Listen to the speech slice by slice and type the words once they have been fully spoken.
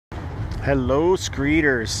Hello,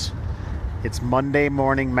 Screeters. It's Monday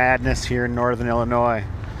morning madness here in Northern Illinois.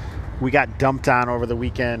 We got dumped on over the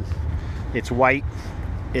weekend. It's white,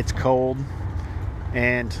 it's cold,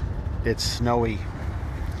 and it's snowy.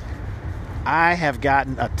 I have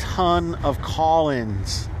gotten a ton of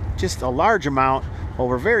call-ins, just a large amount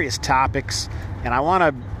over various topics, and I want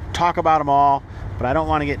to talk about them all, but I don't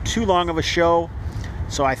want to get too long of a show.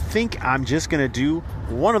 So I think I'm just going to do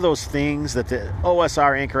one of those things that the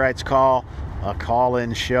OSR anchorites call a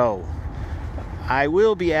call-in show. I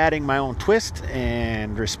will be adding my own twist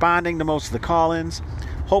and responding to most of the call-ins,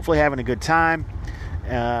 hopefully having a good time.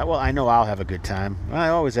 Well, I know I'll have a good time. I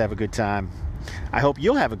always have a good time. I hope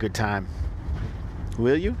you'll have a good time.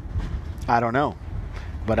 Will you? I don't know.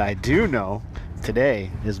 But I do know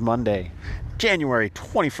today is Monday, January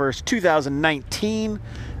 21st, 2019.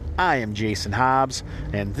 I am Jason Hobbs,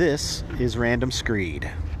 and this is Random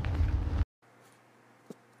Screed.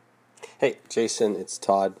 Hey, Jason, it's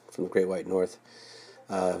Todd from the Great White North.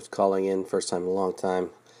 I was calling in, first time in a long time,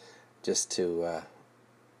 just to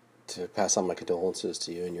pass on my condolences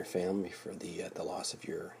to you and your family for the loss of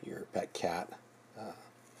your pet cat.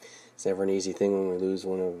 It's never an easy thing when we lose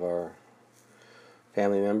one of our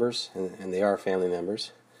family members, and they are family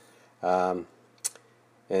members. And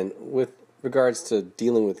with regards to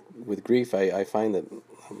dealing with grief, I find that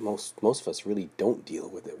most of us really don't deal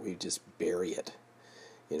with it. We just bury it,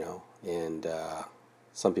 and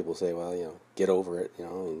some people say, well, get over it,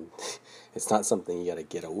 and it's not something you got to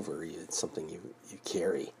get over. It's something you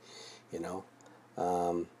carry,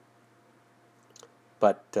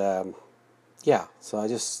 yeah, so I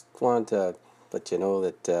just wanted to let you know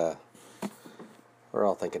that we're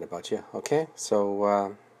all thinking about you, okay?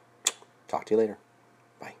 So talk to you later.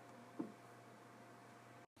 Bye.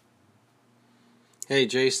 Hey,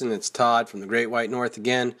 Jason, it's Todd from the Great White North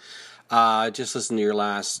again. Just listened to your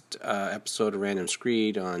last episode of Random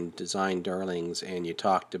Screed on Design Darlings, and you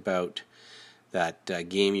talked about that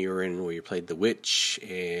game you were in where you played the witch,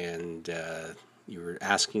 and you were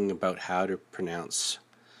asking about how to pronounce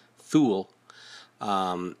Thule.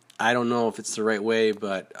 I don't know if it's the right way,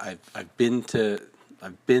 but I've been to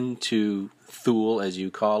Thule, as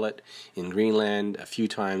you call it, in Greenland a few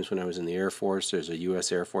times when I was in the Air Force. There's a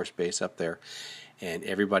U.S. Air Force base up there, and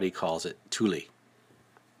everybody calls it Thule.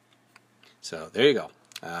 So there you go.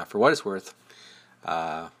 For what it's worth,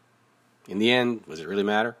 in the end, does it really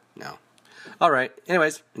matter? No. All right.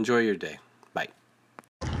 Anyways, enjoy your day. Bye.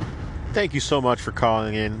 Thank you so much for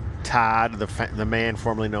calling in, Todd, the man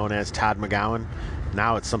formerly known as Todd McGowan.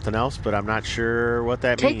 Now it's something else, but I'm not sure what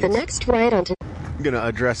that means. Take the next right onto... I'm going to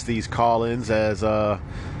address these call-ins as the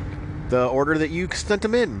order that you sent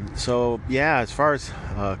them in. So, yeah, as far as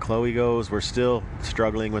Chloe goes, we're still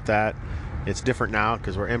struggling with that. It's different now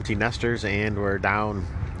because we're empty nesters and we're down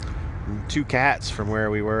 2 cats from where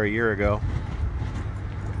we were a year ago.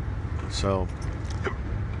 So,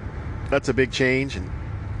 that's a big change, and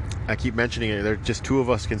I keep mentioning it. There's just 2 of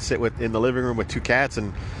us can sit in the living room with 2 cats,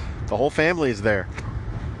 and the whole family is there.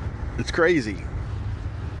 It's crazy.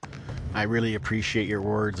 I really appreciate your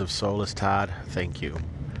words of solace, Todd. Thank you.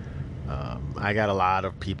 I got a lot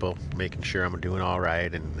of people making sure I'm doing all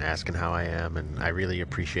right and asking how I am, and I really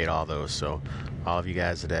appreciate all those. So all of you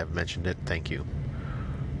guys that have mentioned it, thank you.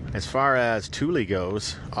 As far as Thule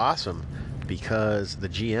goes, awesome, because the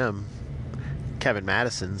GM, Kevin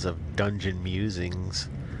Madison's of Dungeon Musings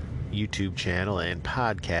YouTube channel and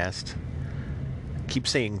podcast,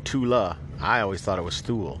 keeps saying Tula. I always thought it was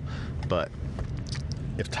Thule, but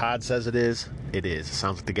if Todd says it is, it is. It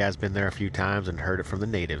sounds like the guy's been there a few times and heard it from the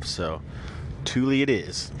natives, so Thule it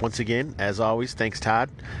is. Once again, as always, thanks,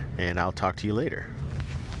 Todd, and I'll talk to you later.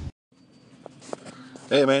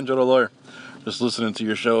 Hey, man, Joe the Lawyer. Just listening to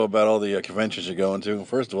your show about all the conventions you're going to.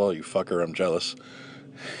 First of all, you fucker, I'm jealous.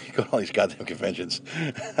 You go to all these goddamn conventions.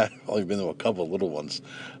 I've only been to a couple of little ones,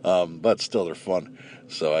 but still, they're fun.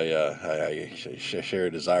 So I share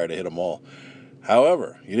a desire to hit them all.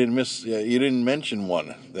 However, you didn't mention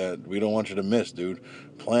one that we don't want you to miss, dude.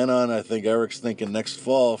 Plan on, I think Eric's thinking next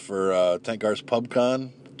fall for Tenkar's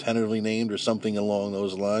PubCon, tentatively named or something along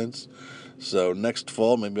those lines. So next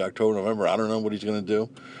fall, maybe October, November, I don't know what he's going to do.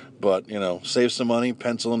 But, save some money,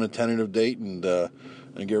 pencil in a tentative date, and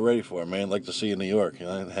get ready for it, man. I'd like to see you in New York.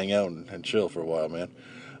 Hang out and chill for a while, man.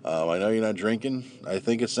 I know you're not drinking, I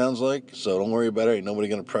think it sounds like, so don't worry about it. Ain't nobody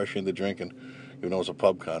going to pressure you into drinking, even though it's a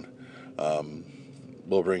PubCon.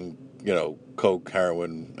 We'll bring, coke,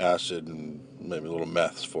 heroin, acid, and maybe a little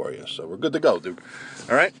meths for you. So we're good to go, dude.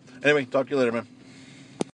 All right? Anyway, talk to you later, man.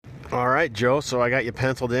 All right, Joe, so I got you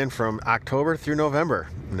penciled in from October through November.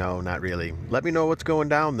 No, not really. Let me know what's going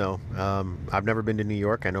down, though. I've never been to New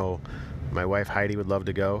York. I know my wife Heidi would love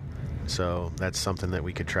to go, so that's something that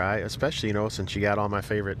we could try, especially, since you got all my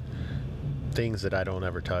favorite things that I don't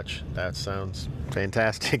ever touch. That sounds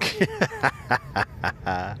fantastic.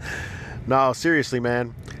 No, seriously,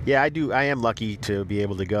 man. Yeah, I am lucky to be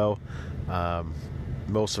able to go.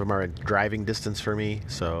 Most of them are in driving distance for me,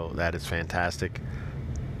 so that is fantastic.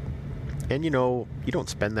 And you don't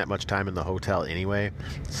spend that much time in the hotel anyway,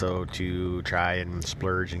 so to try and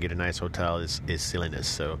splurge and get a nice hotel is silliness.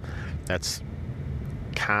 So that's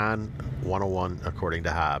Con 101 according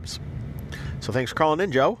to Hobbs. So thanks for calling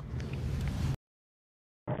in, Joe.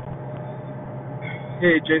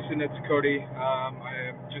 Hey Jason, it's Cody. I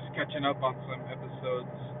am just catching up on some episodes,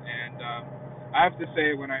 and I have to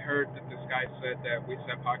say, when I heard that this guy said that we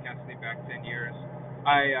set podcasting back 10 years,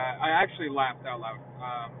 I actually laughed out loud.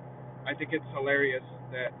 I think it's hilarious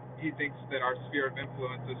that he thinks that our sphere of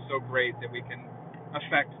influence is so great that we can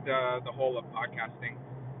affect the whole of podcasting,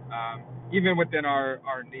 even within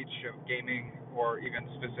our niche of gaming, or even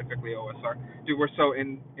specifically OSR. Dude, we're so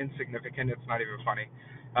insignificant, it's not even funny.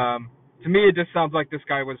 To me, it just sounds like this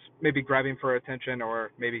guy was maybe grabbing for attention, or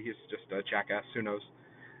maybe he's just a jackass. Who knows?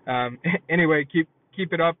 Anyway,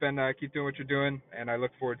 keep it up and keep doing what you're doing, and I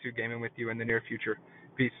look forward to gaming with you in the near future.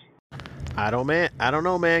 Peace. I don't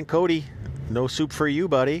know, man. Cody, no soup for you,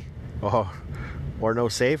 buddy. Oh, or no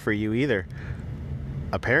save for you either.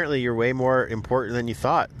 Apparently, you're way more important than you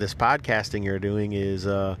thought. This podcasting you're doing is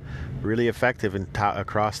really effective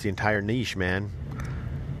across the entire niche, man.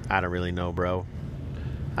 I don't really know, bro.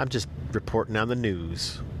 I'm just reporting on the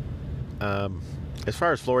news. As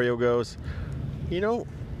far as Florio goes, his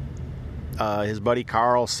buddy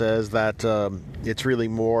Carl says that it's really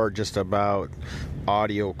more just about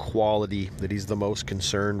audio quality that he's the most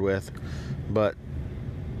concerned with. But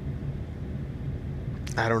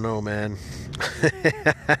I don't know, man.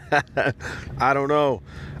 I don't know.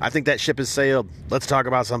 I think that ship has sailed. Let's talk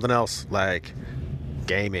about something else, like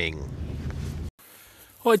gaming.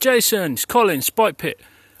 Hi Jason, it's Colin, Spike Pit.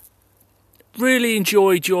 Really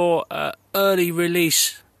enjoyed your early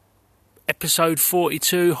release episode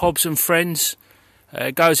 42, Hobbs and Friends.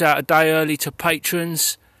 It goes out a day early to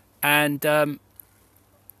patrons, and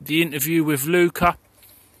the interview with Luca.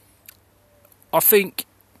 I think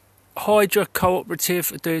Hydra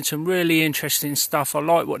Cooperative are doing some really interesting stuff. I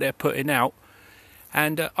like what they're putting out,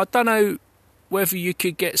 and I don't know whether you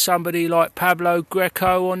could get somebody like Pablo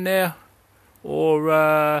Greco on there,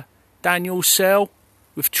 or Daniel Sell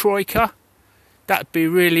with Troika. That'd be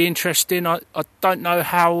really interesting. I don't know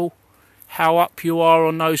how up you are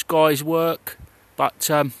on those guys' work, but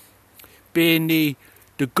being the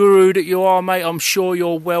guru that you are, mate, I'm sure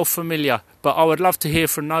you're well familiar. But I would love to hear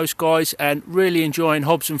from those guys, and really enjoying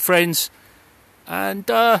Hobbs and Friends. And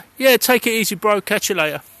take it easy, bro. Catch you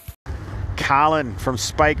later. Colin from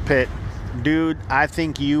Spike Pit. Dude, I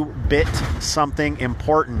think you bit something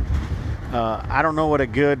important. I don't know what a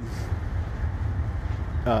good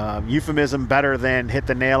euphemism better than hit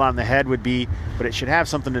the nail on the head would be, but it should have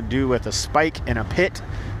something to do with a spike in a pit,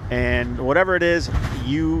 and whatever it is,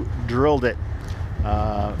 you drilled it.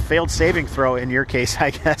 Failed saving throw in your case,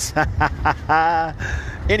 I guess.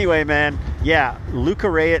 Anyway, man, yeah, Luca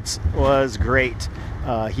Reyes was great.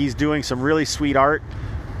 He's doing some really sweet art,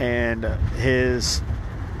 and his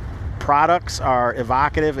products are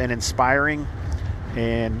evocative and inspiring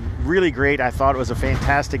and really great. I thought it was a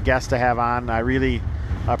fantastic guest to have on. I really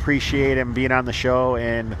appreciate him being on the show,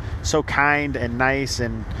 and so kind and nice,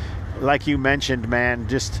 and like you mentioned, man,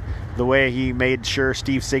 just the way he made sure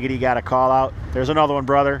Steve Siggety got a call out. There's another one,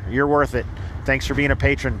 brother. You're worth it. Thanks for being a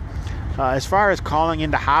patron. As far as calling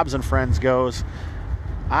into Hobbs and Friends goes,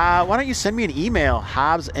 why don't you send me an email?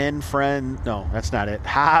 Hobbs at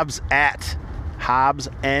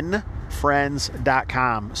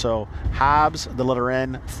hobbsnfriends.com. So Hobbs, the letter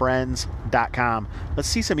N, friends.com. Let's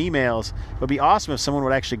see some emails. It would be awesome if someone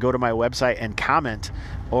would actually go to my website and comment,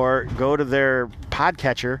 or go to their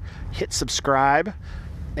podcatcher, hit subscribe,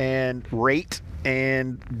 and rate,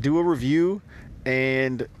 and do a review,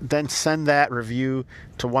 and then send that review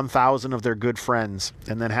to 1,000 of their good friends,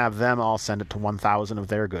 and then have them all send it to 1,000 of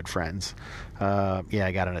their good friends. I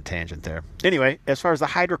got on a tangent there. Anyway, as far as the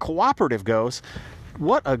Hydra Cooperative goes,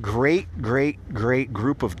 what a great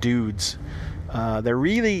group of dudes. They're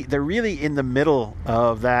really in the middle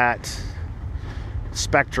of that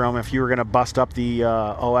spectrum. If you were going to bust up the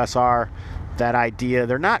OSR, that idea,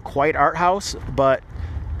 they're not quite art house, but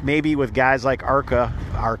maybe with guys like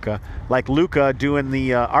like Luca doing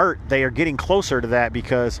the art, they are getting closer to that,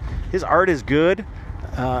 because his art is good.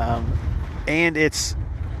 And it's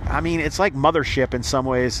like Mothership in some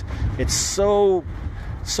ways. It's so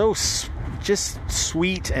just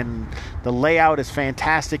sweet, and the layout is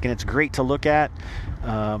fantastic, and it's great to look at.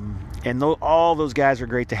 And all those guys are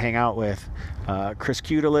great to hang out with. Chris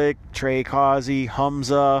Kudelik, Trey Causey,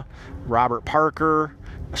 Humza, Robert Parker,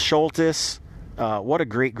 Schultes. What a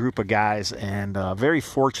great group of guys, and very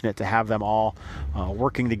fortunate to have them all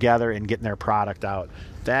working together and getting their product out.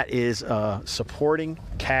 That is a supporting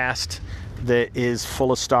cast that is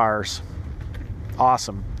full of stars.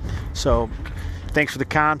 Awesome. So thanks for the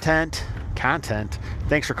content.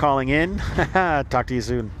 Thanks for calling in. Talk to you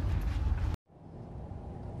soon.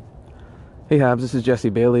 Hey Habs, this is Jesse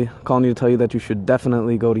Bailey, calling you to tell you that you should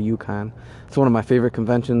definitely go to UConn. It's one of my favorite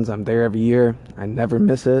conventions. I'm there every year. I never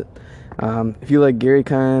miss it. If you like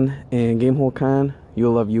GaryCon and GameholeCon,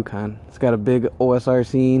 you'll love UConn. It's got a big OSR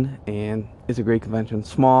scene, and it's a great convention.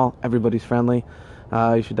 Small, everybody's friendly.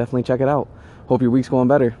 You should definitely check it out. Hope your week's going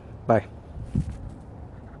better. Bye.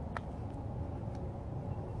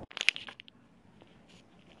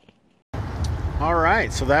 All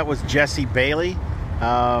right, so that was Jesse Bailey.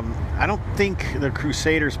 I don't think the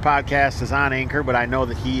Crusaders podcast is on Anchor, but I know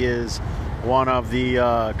that he is one of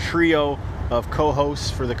the trio of co-hosts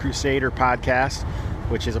for the Crusader podcast,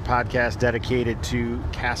 which is a podcast dedicated to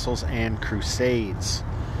castles and crusades.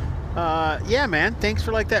 Yeah, man, thanks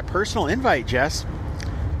for that personal invite, Jess.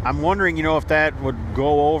 I'm wondering, if that would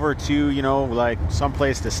go over to,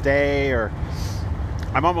 someplace to stay, or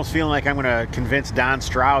I'm almost feeling like I'm going to convince Don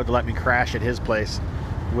Stroud to let me crash at his place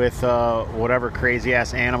with whatever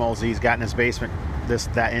crazy-ass animals he's got in his basement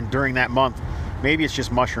during that month. Maybe it's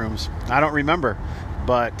just mushrooms. I don't remember,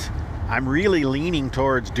 but I'm really leaning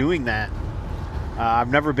towards doing that. I've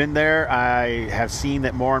never been there. I have seen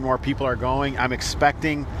that more and more people are going. I'm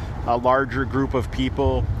expecting a larger group of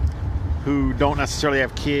people who don't necessarily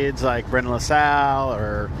have kids, like Brendan LaSalle,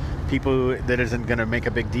 or people that isn't going to make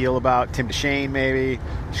a big deal about. Tim DeShane, maybe.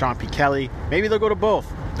 Sean P. Kelly. Maybe they'll go to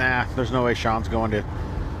both. Nah, there's no way Sean's going to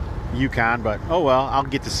UConn, but oh well. I'll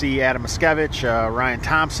get to see Adam Miskevich, Ryan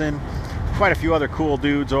Thompson, quite a few other cool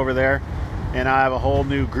dudes over there. And I have a whole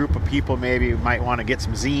new group of people maybe who might want to get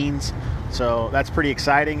some zines. So that's pretty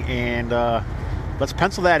exciting. And let's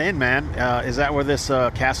pencil that in, man. Is that where this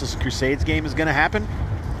Castles and Crusades game is going to happen?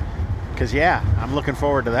 Because, yeah, I'm looking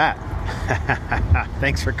forward to that.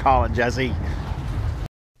 Thanks for calling, Jesse.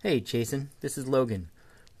 Hey, Jason. This is Logan.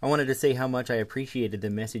 I wanted to say how much I appreciated the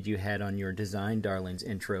message you had on your Design Darlings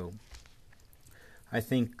intro. I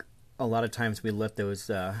think a lot of times we let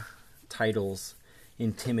those titles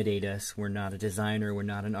intimidate us. We're not a designer, we're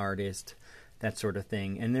not an artist, that sort of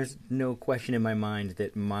thing. And there's no question in my mind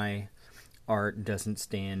that my art doesn't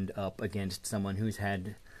stand up against someone who's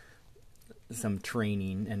had some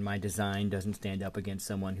training, and my design doesn't stand up against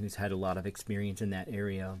someone who's had a lot of experience in that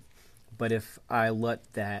area. But if I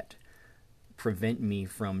let that prevent me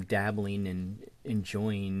from dabbling and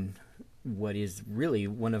enjoying what is really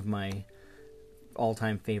one of my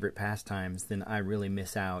all-time favorite pastimes, then I really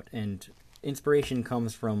miss out. And inspiration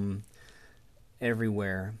comes from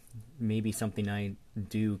everywhere. Maybe something I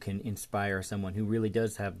do can inspire someone who really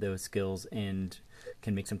does have those skills and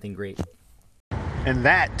can make something great. And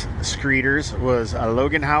that, Screeters, was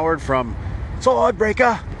Logan Howard from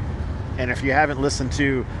Swordbreaker. And if you haven't listened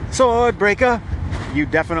to Swordbreaker, you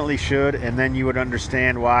definitely should, and then you would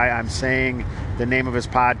understand why I'm saying the name of his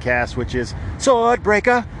podcast, which is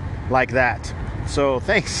Swordbreaker, like that. So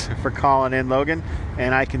thanks for calling in, Logan,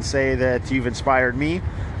 and I can say that you've inspired me.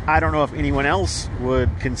 I don't know if anyone else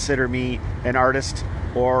would consider me an artist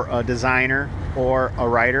or a designer or a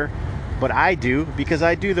writer, but I do, because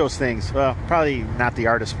I do those things. Well, probably not the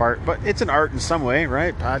artist part, but it's an art in some way,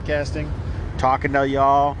 right? Podcasting, talking to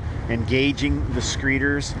y'all, engaging the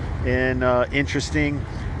Screeters in interesting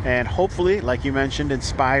and hopefully, like you mentioned,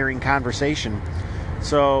 inspiring conversation.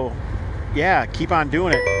 So, yeah, keep on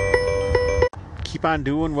doing it. Keep on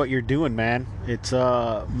doing what you're doing, man. It's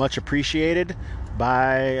much appreciated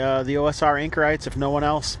by the OSR anchorites, if no one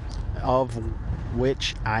else, of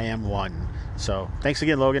which I am one. So, thanks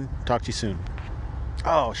again, Logan. Talk to you soon.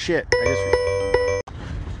 Oh, shit.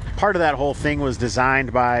 Part of that whole thing was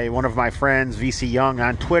designed by one of my friends, VC Young,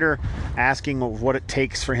 on Twitter, asking what it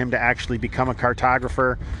takes for him to actually become a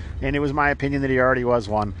cartographer. And it was my opinion that he already was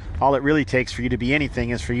one. All it really takes for you to be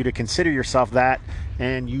anything is for you to consider yourself that,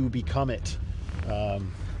 and you become it.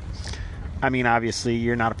 I mean, obviously,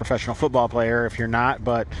 you're not a professional football player if you're not,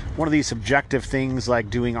 but one of these subjective things like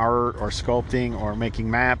doing art or sculpting or making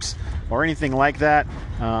maps or anything like that,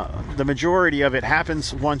 the majority of it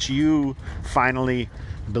happens once you finally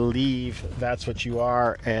believe that's what you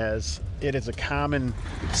are, as it is a common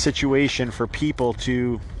situation for people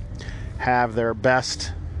to have their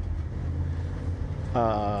best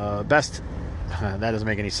that doesn't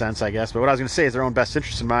make any sense, I guess, but what I was going to say is their own best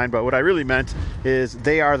interest in mind, but what I really meant is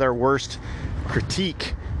they are their worst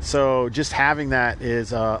critique. So just having that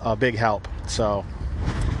is a big help. So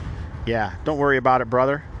yeah, don't worry about it,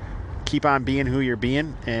 brother. Keep on being who you're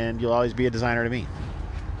being, and you'll always be a designer to me.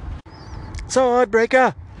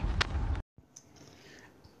 Swordbreaker.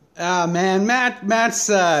 Man, Matt's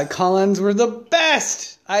Collins were the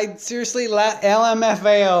best. I seriously,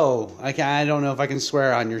 LMFAO. I don't know if I can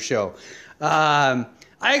swear on your show. I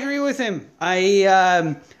agree with him.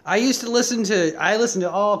 I used to listen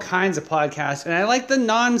to all kinds of podcasts, and I like the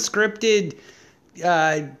non-scripted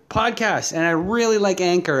podcasts, and I really like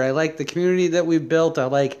Anchor. I like the community that we've built. I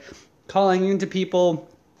like calling into people.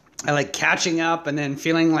 I like catching up and then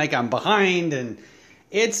feeling like I'm behind, and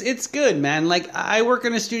it's good, man. Like, I work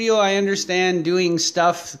in a studio. I understand doing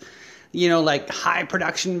stuff, like high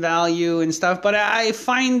production value and stuff, but I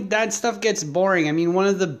find that stuff gets boring. I mean, one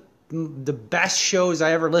of the best shows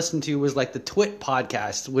I ever listened to was like the Twit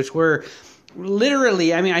podcast, which were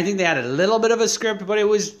literally, I think they had a little bit of a script, but it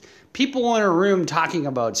was people in a room talking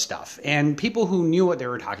about stuff and people who knew what they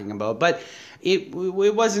were talking about, but it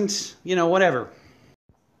wasn't, whatever.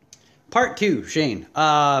 Part 2, Shane.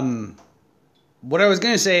 What I was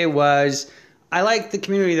going to say was I like the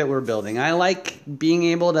community that we're building. I like being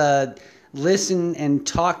able to listen and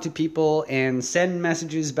talk to people and send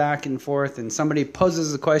messages back and forth, and somebody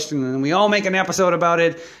poses a question and we all make an episode about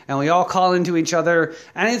it and we all call into each other,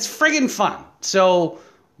 and it's friggin' fun. So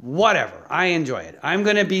whatever, I enjoy it. I'm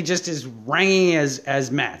going to be just as rangy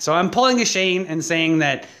as Matt. So I'm pulling a Shane and saying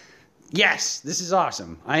that, yes, this is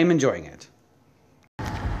awesome. I am enjoying it.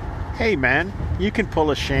 Hey man, you can pull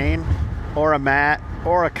a Shane or a Matt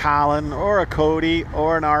or a Colin or a Cody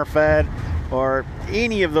or an Arfed or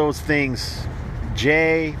any of those things.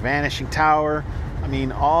 Jay, Vanishing Tower. I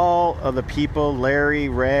mean, all of the people, Larry,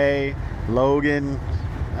 Ray, Logan,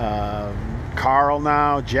 Carl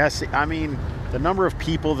now, Jesse. I mean, the number of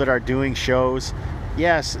people that are doing shows,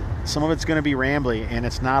 yes, some of it's going to be rambly and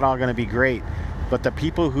it's not all going to be great. But the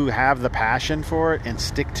people who have the passion for it and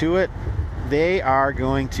stick to it, they are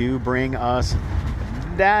going to bring us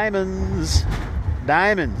diamonds.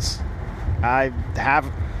 Diamonds. I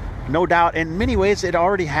have no doubt. In many ways, it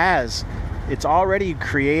already has. It's already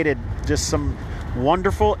created just some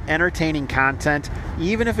wonderful, entertaining content.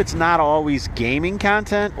 Even if it's not always gaming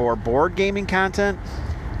content or board gaming content,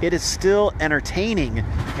 it is still entertaining.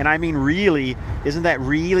 And I mean, really, isn't that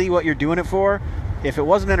really what you're doing it for? If it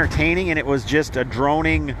wasn't entertaining and it was just a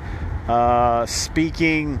droning,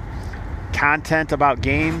 speaking content about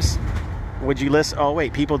games, would you listen? Oh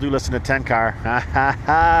wait, people do listen to 10 Car.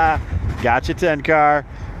 Gotcha, 10 Car.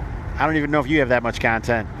 I don't even know if you have that much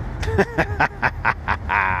content.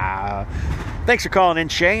 Thanks for calling in,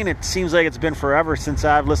 Shane. It seems like it's been forever since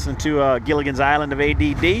I've listened to Gilligan's Island of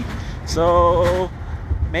ADD, so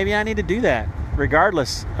maybe I need to do that.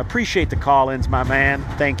 Regardless, appreciate the call-ins, my man.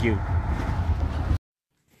 Thank you.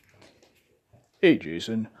 Hey,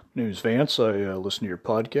 Jason. My name is Vance. I listen to your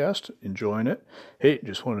podcast, enjoying it. Hey,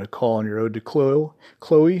 just wanted to call on your ode to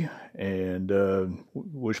Chloe and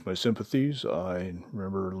wish my sympathies. I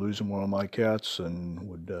remember losing one of my cats and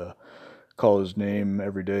would call his name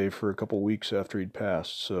every day for a couple weeks after he'd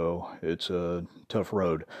passed, so it's a tough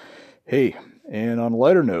road. Hey, and on a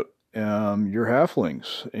lighter note, your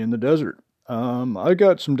halflings in the desert. I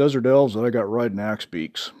got some desert elves that I got riding axe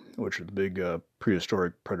beaks, which are the big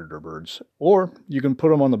prehistoric predator birds. Or you can put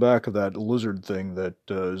them on the back of that lizard thing that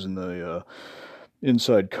is in the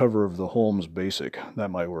inside cover of the Holmes Basic. That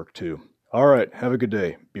might work too. All right, have a good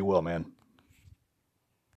day. Be well, man.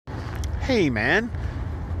 Hey, man.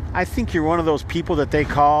 I think you're one of those people that they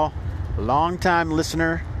call long-time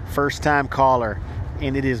listener, first-time caller.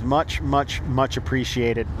 And it is much, much, much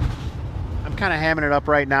appreciated. I'm kind of hamming it up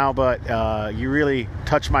right now, but you really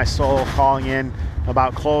touched my soul calling in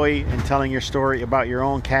about Chloe and telling your story about your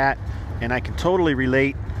own cat, and I can totally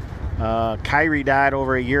relate. Kyrie died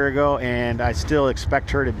over a year ago, and I still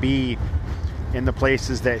expect her to be in the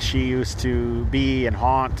places that she used to be and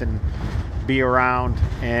haunt and be around,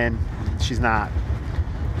 and she's not.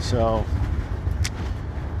 So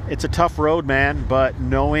it's a tough road, man, but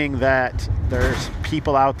knowing that there's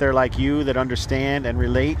people out there like you that understand and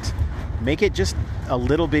relate, make it just a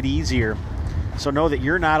little bit easier. So know that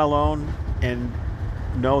you're not alone, and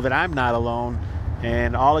know that I'm not alone,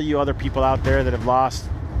 and all of you other people out there that have lost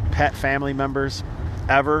pet family members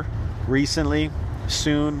ever, recently,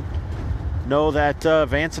 soon, know that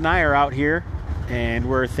Vance and I are out here, and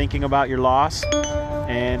we're thinking about your loss,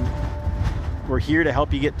 and we're here to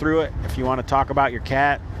help you get through it. If you want to talk about your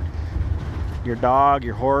cat, your dog,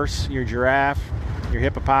 your horse, your giraffe, your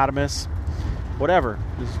hippopotamus, whatever,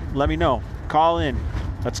 just let me know. Call in.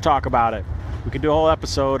 Let's talk about it. We can do a whole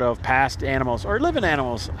episode of past animals or living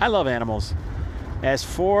animals. I love animals. As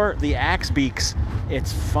for the axe beaks,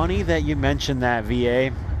 it's funny that you mentioned that,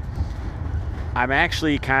 VA. I'm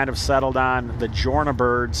actually kind of settled on the Jorna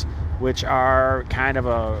birds, which are kind of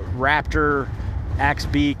a raptor axe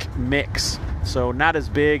beak mix. So not as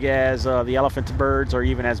big as the elephant birds, or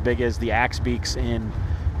even as big as the axe beaks in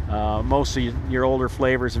most of your older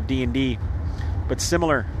flavors of D&D, but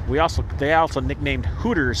similar. They also nicknamed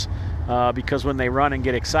Hooters because when they run and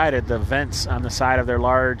get excited, the vents on the side of their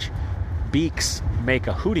large beaks make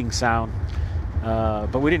a hooting sound.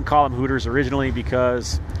 But we didn't call them Hooters originally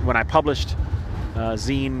because when I published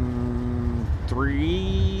Zine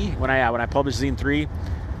 3, when I published Zine 3,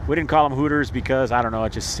 we didn't call them Hooters because, I don't know,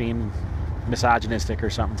 it just seemed misogynistic or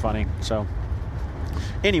something funny. So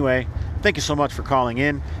anyway, thank you so much for calling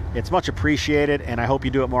in. It's much appreciated, and I hope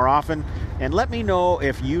you do it more often. And let me know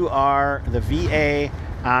if you are the VA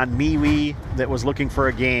on MeWe that was looking for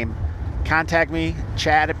a game. Contact me,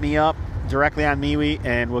 chat me up directly on MeWe,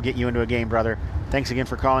 and we'll get you into a game, brother. Thanks again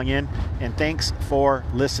for calling in, and thanks for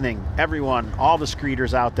listening. Everyone, all the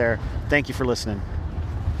Screeders out there, thank you for listening.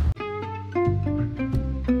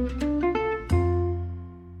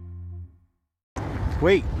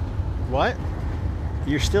 Wait, what?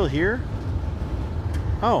 You're still here?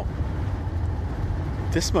 Oh.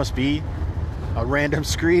 This must be a Random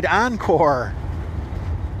Screed encore.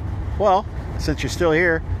 Well, since you're still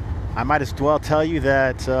here, I might as well tell you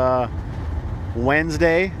that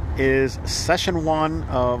Wednesday is session 1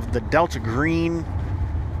 of the Delta Green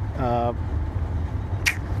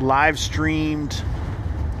live streamed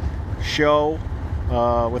show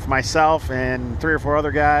with myself and 3 or 4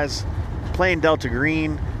 other guys playing Delta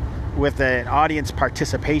Green with an audience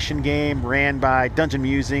participation game ran by Dungeon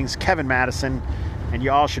Musings, Kevin Madison, and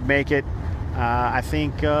you all should make it. I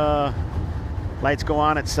think lights go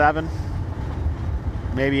on at 7,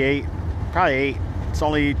 maybe 8, probably 8. It's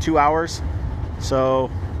only 2 hours, so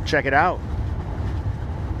check it out.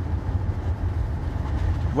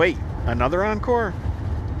 Wait, another encore?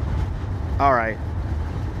 All right.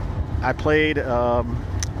 I played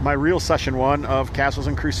my real session 1 of Castles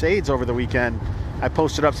and Crusades over the weekend. I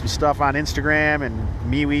posted up some stuff on Instagram and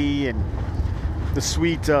MeWe and the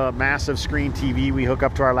sweet massive screen TV we hook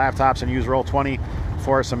up to our laptops and use Roll20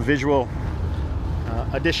 for some visual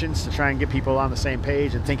additions to try and get people on the same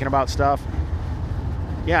page and thinking about stuff.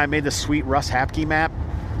 Yeah, I made the sweet Russ Hapke map.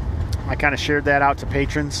 I kind of shared that out to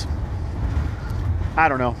patrons. I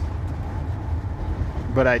don't know.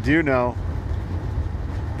 But I do know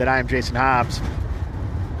that I am Jason Hobbs,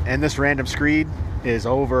 and this Random Screed is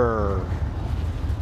over.